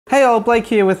Hey all, Blake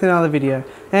here with another video.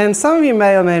 And some of you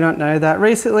may or may not know that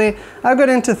recently I got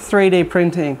into 3D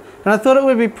printing, and I thought it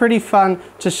would be pretty fun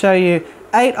to show you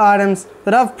 8 items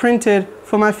that I've printed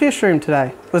for my fish room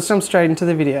today. Let's jump straight into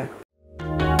the video.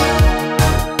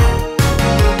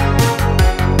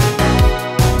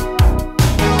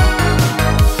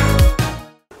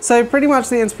 So pretty much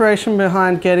the inspiration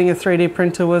behind getting a 3D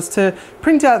printer was to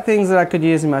print out things that I could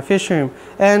use in my fish room.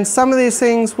 And some of these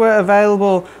things were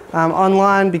available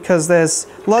online because there's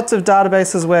lots of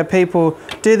databases where people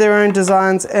do their own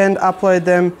designs and upload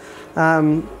them.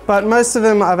 But most of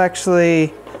them I've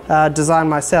actually designed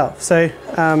myself. So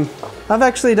I've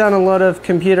actually done a lot of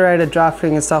computer-aided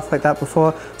drafting and stuff like that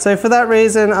before. So for that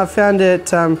reason, I've found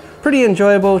it pretty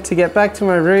enjoyable to get back to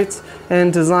my roots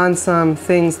and design some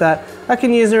things that I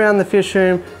can use around the fish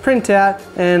room, print out,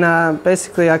 and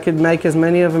basically I could make as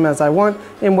many of them as I want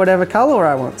in whatever color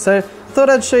I want. So I thought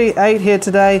I'd show you 8 here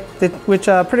today, which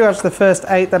are pretty much the first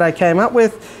 8 that I came up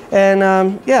with. And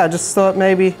yeah, I just thought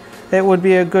maybe it would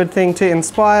be a good thing to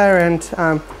inspire, and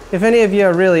if any of you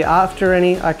are really after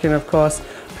any, I can of course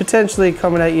potentially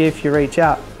accommodate you if you reach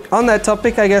out. On that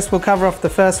topic, I guess we'll cover off the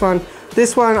first one.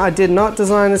 This one I did not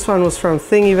design. This one was from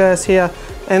Thingiverse here,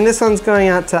 and this one's going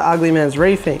out to Ugly Man's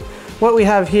Reefing. What we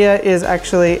have here is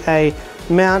actually a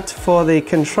mount for the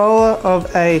controller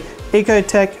of a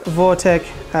Ecotech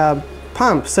Vortec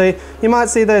pump. So you might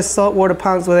see those saltwater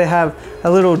pumps where they have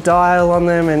a little dial on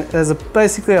them, and there's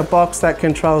basically a box that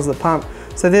controls the pump.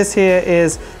 So this here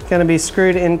is going to be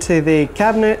screwed into the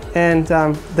cabinet, and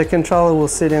the controller will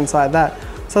sit inside that.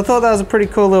 So I thought that was a pretty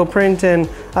cool little print, and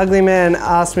Ugly Man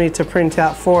asked me to print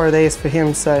out 4 of these for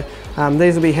him. So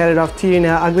these will be headed off to you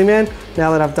now, Ugly Man,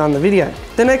 now that I've done the video.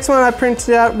 The next one I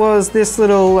printed out was this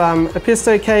little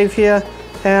Apisto cave here,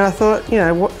 and I thought, you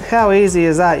know, how easy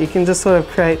is that? You can just sort of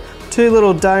create 2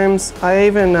 little domes. I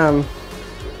even,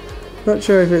 not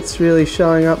sure if it's really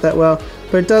showing up that well,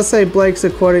 but it does say Blake's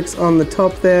Aquatics on the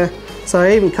top there. So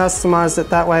I even customized it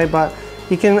that way, but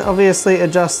you can obviously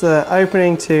adjust the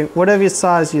opening to whatever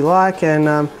size you like, and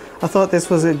I thought this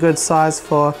was a good size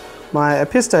for my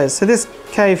Apistos. So this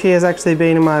cave here has actually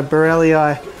been in my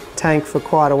Borellii tank for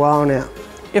quite a while now.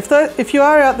 If you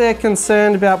are out there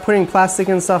concerned about putting plastic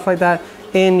and stuff like that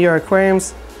in your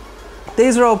aquariums,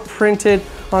 these are all printed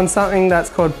on something that's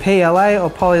called PLA, or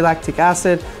polylactic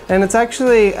acid, and it's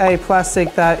actually a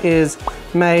plastic that is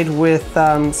made with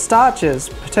starches,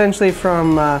 potentially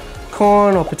from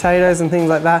corn or potatoes and things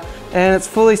like that, and it's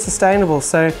fully sustainable.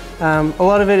 So a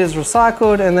lot of it is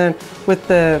recycled, and then with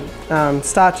the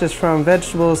starches from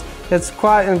vegetables, it's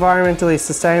quite environmentally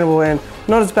sustainable and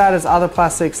not as bad as other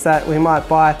plastics that we might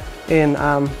buy in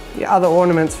other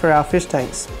ornaments for our fish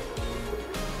tanks.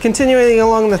 Continuing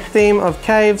along the theme of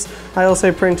caves, I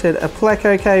also printed a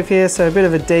pleco cave here, so a bit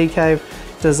of a D cave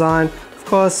design. Of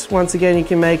course, once again, you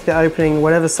can make the opening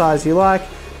whatever size you like,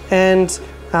 and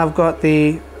I've got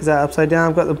the, is that upside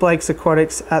down? I've got the Blake's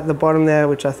Aquatics at the bottom there,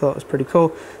 which I thought was pretty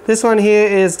cool. This one here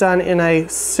is done in a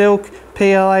silk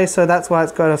PLA, so that's why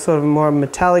it's got a sort of more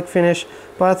metallic finish,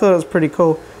 but I thought it was pretty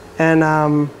cool. And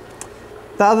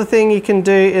the other thing you can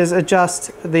do is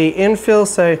adjust the infill,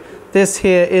 so this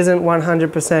here isn't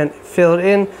 100% filled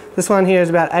in. This one here is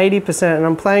about 80%, and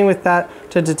I'm playing with that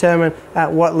to determine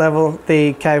at what level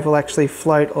the cave will actually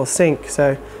float or sink.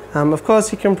 So of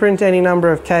course you can print any number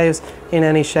of caves in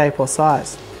any shape or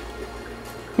size.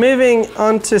 Moving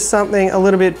on to something a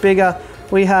little bit bigger,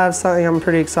 we have something I'm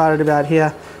pretty excited about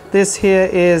here. This here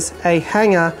is a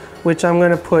hanger which I'm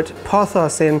going to put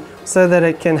pothos in so that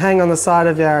it can hang on the side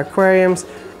of our aquariums,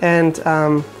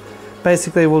 and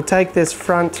basically we'll take this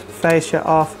front fascia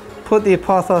off, put the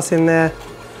pothos in there,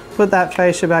 put that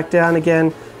fascia back down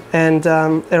again, and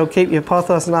it'll keep your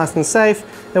pothos nice and safe.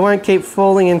 It won't keep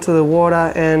falling into the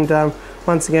water, and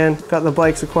once again, got the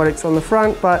Blake's Aquatics on the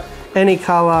front, but any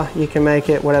color, you can make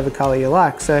it whatever color you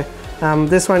like. So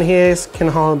this one here can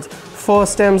hold 4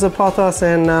 stems of pothos,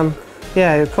 and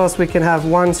yeah, of course we can have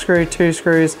 1 screw, 2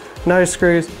 screws, no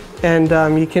screws, and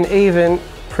you can even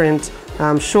print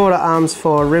shorter arms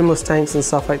for rimless tanks and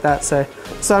stuff like that. So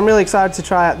I'm really excited to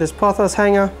try out this pothos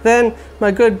hanger. Then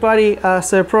my good buddy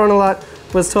Sir Prawnalot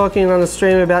was talking on the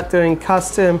stream about doing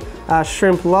custom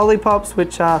shrimp lollipops,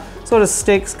 which are sort of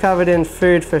sticks covered in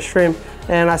food for shrimp,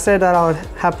 and I said that I would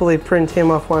happily print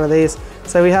him off one of these.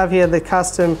 So we have here the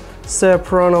custom Sir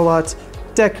Prawnalot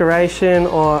decoration,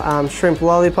 or shrimp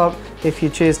lollipop if you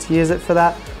choose to use it for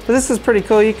that. But this is pretty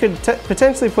cool. You could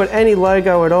potentially put any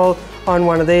logo at all on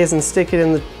one of these and stick it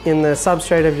in the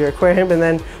substrate of your aquarium, and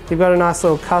then you've got a nice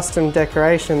little custom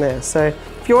decoration there. So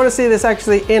if you want to see this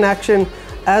actually in action,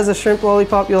 as a shrimp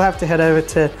lollipop, you'll have to head over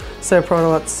to Sir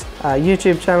Pronolot's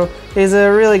YouTube channel. He's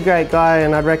a really great guy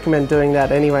and I'd recommend doing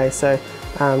that anyway, so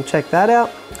check that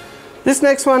out. This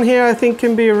next one here I think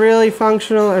can be really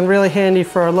functional and really handy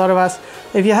for a lot of us.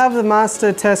 If you have the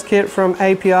master test kit from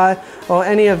API or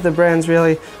any of the brands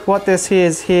really, what this here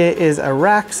is a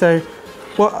rack. So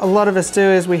what a lot of us do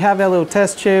is we have our little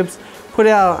test tubes, put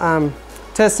our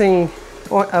testing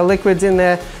liquids in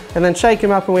there and then shake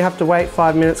them up, and we have to wait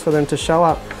 5 minutes for them to show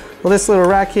up. Well, this little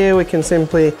rack here, we can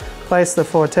simply place the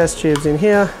 4 test tubes in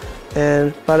here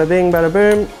and bada bing, bada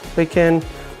boom, we can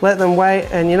let them wait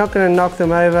and you're not going to knock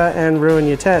them over and ruin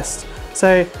your test.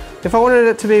 So if I wanted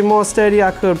it to be more sturdy, I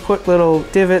could put little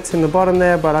divots in the bottom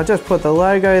there, but I just put the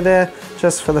logo there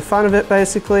just for the fun of it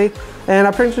basically. And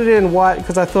I printed it in white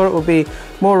because I thought it would be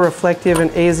more reflective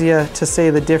and easier to see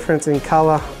the difference in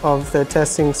color of the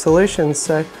testing solutions.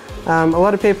 So a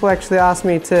lot of people actually asked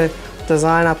me to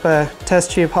design up a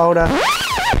test tube holder.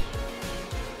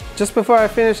 Just before I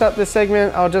finish up this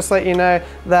segment, I'll just let you know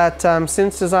that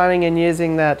since designing and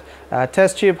using that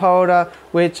test tube holder,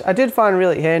 which I did find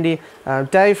really handy,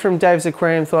 Dave from Dave's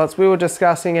Aquarium Thoughts, we were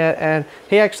discussing it and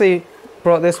he actually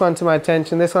brought this one to my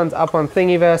attention. This one's up on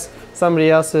Thingiverse.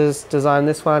 Somebody else has designed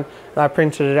this one and I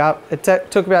printed it up. It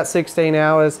took about 16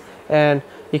 hours and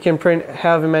you can print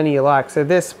however many you like. So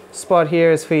this spot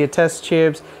here is for your test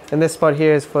tubes and this spot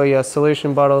here is for your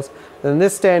solution bottles. And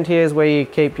this stand here is where you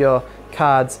keep your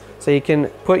cards. So you can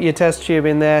put your test tube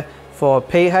in there for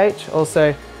pH.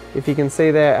 Also, if you can see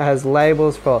there, it has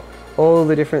labels for all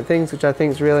the different things, which I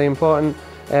think is really important.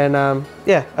 And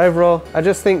yeah, overall, I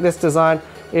just think this design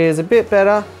is a bit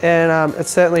better and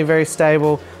it's certainly very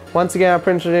stable. Once again, I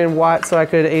printed it in white so I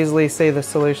could easily see the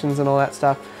solutions and all that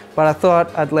stuff. But I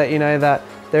thought I'd let you know that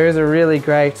there is a really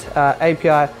great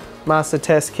API Master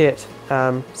Test Kit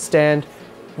stand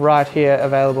right here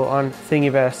available on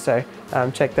Thingiverse. So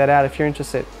check that out if you're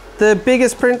interested. The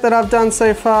biggest print that I've done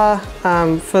so far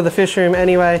for the Fishroom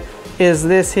anyway is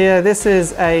this here. This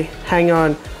is a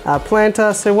hang-on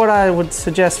planter. So what I would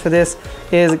suggest for this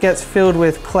is it gets filled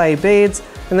with clay beads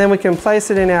and then we can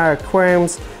place it in our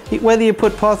aquariums. Whether you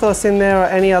put pothos in there or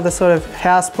any other sort of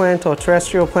house plant or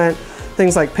terrestrial plant,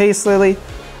 things like peace lily,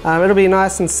 it'll be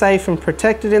nice and safe and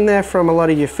protected in there from a lot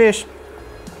of your fish.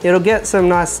 It'll get some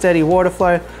nice steady water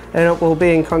flow and it will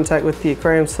be in contact with the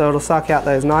aquarium, so it'll suck out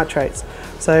those nitrates.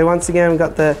 So once again, we've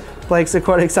got the Blake's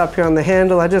Aquatics up here on the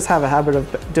handle. I just have a habit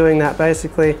of doing that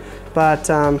basically. But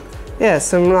yeah,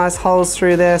 some nice holes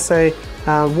through there so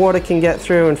water can get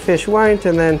through and fish won't.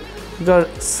 And then we've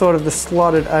got sort of the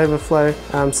slotted overflow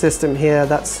system here.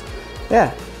 That's,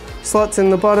 yeah, slots in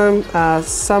the bottom.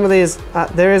 Some of these,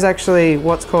 there is actually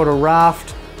what's called a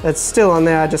raft. It's still on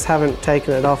there, I just haven't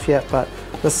taken it off yet, but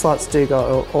the slots do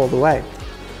go all the way.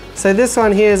 So this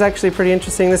one here is actually pretty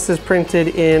interesting. This is printed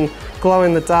in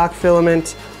glow-in-the-dark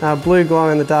filament, blue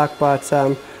glow-in-the-dark, but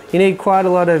you need quite a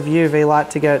lot of UV light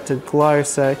to get it to glow.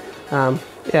 So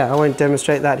yeah, I won't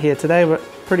demonstrate that here today, but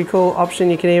pretty cool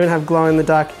option. You can even have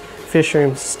glow-in-the-dark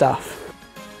Fishroom stuff.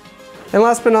 And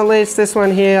last but not least, this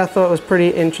one here I thought was pretty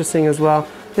interesting as well.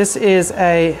 This is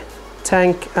a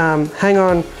tank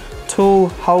hang-on tool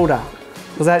holder.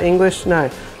 Was that English? No.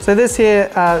 So this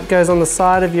here goes on the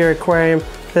side of your aquarium.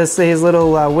 There's these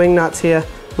little wing nuts here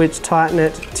which tighten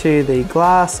it to the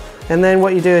glass. And then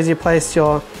what you do is you place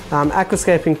your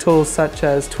aquascaping tools such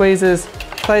as tweezers.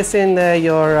 Place in there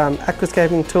your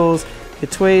aquascaping tools, your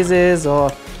tweezers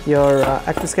or your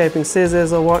aquascaping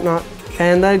scissors or whatnot.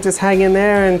 And they just hang in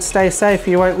there and stay safe.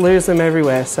 You won't lose them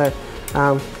everywhere. So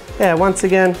yeah, once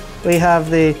again, we have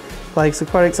the Blake's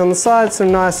Aquatics on the side,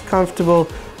 some nice comfortable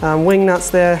wing nuts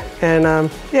there, and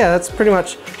yeah, that's pretty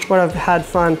much what I've had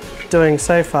fun doing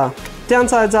so far.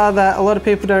 Downsides are that a lot of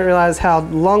people don't realize how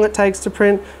long it takes to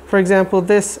print. For example,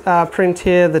 this print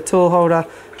here, the tool holder,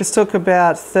 this took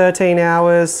about 13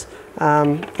 hours.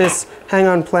 This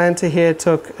hang-on planter here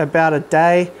took about a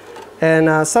day.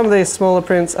 And some of these smaller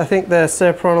prints, I think the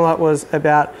Sir Pronolot was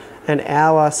about an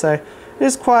hour. So it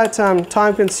is quite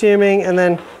time consuming, and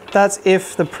then that's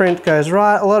if the print goes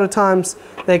right. A lot of times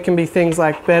there can be things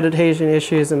like bed adhesion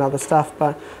issues and other stuff,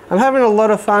 but I'm having a lot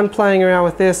of fun playing around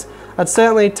with this. I'd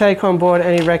certainly take on board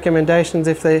any recommendations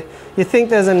if you think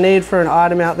there's a need for an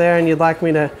item out there and you'd like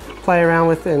me to play around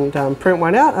with and print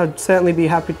one out. I'd certainly be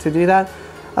happy to do that.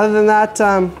 Other than that,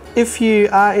 if you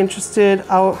are interested,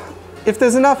 if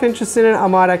there's enough interest in it, I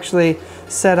might actually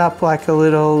set up like a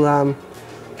little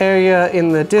area in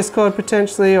the Discord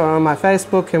potentially, or on my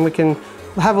Facebook, and we can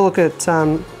have a look at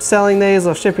selling these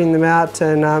or shipping them out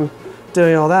and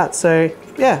doing all that. So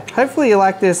yeah, hopefully you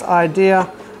like this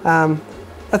idea.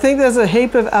 I think there's a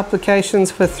heap of applications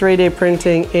for 3D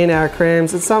printing in our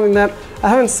aquariums. It's something that I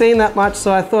haven't seen that much,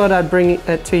 so I thought I'd bring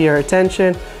it to your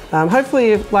attention. Hopefully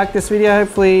you liked this video,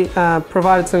 hopefully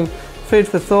provided some food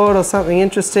for thought or something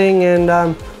interesting,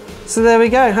 and so there we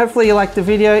go. Hopefully you liked the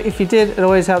video. If you did, it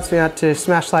always helps me out to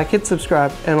smash like, hit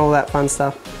subscribe, and all that fun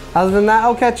stuff. Other than that,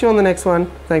 I'll catch you on the next one.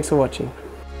 Thanks for watching.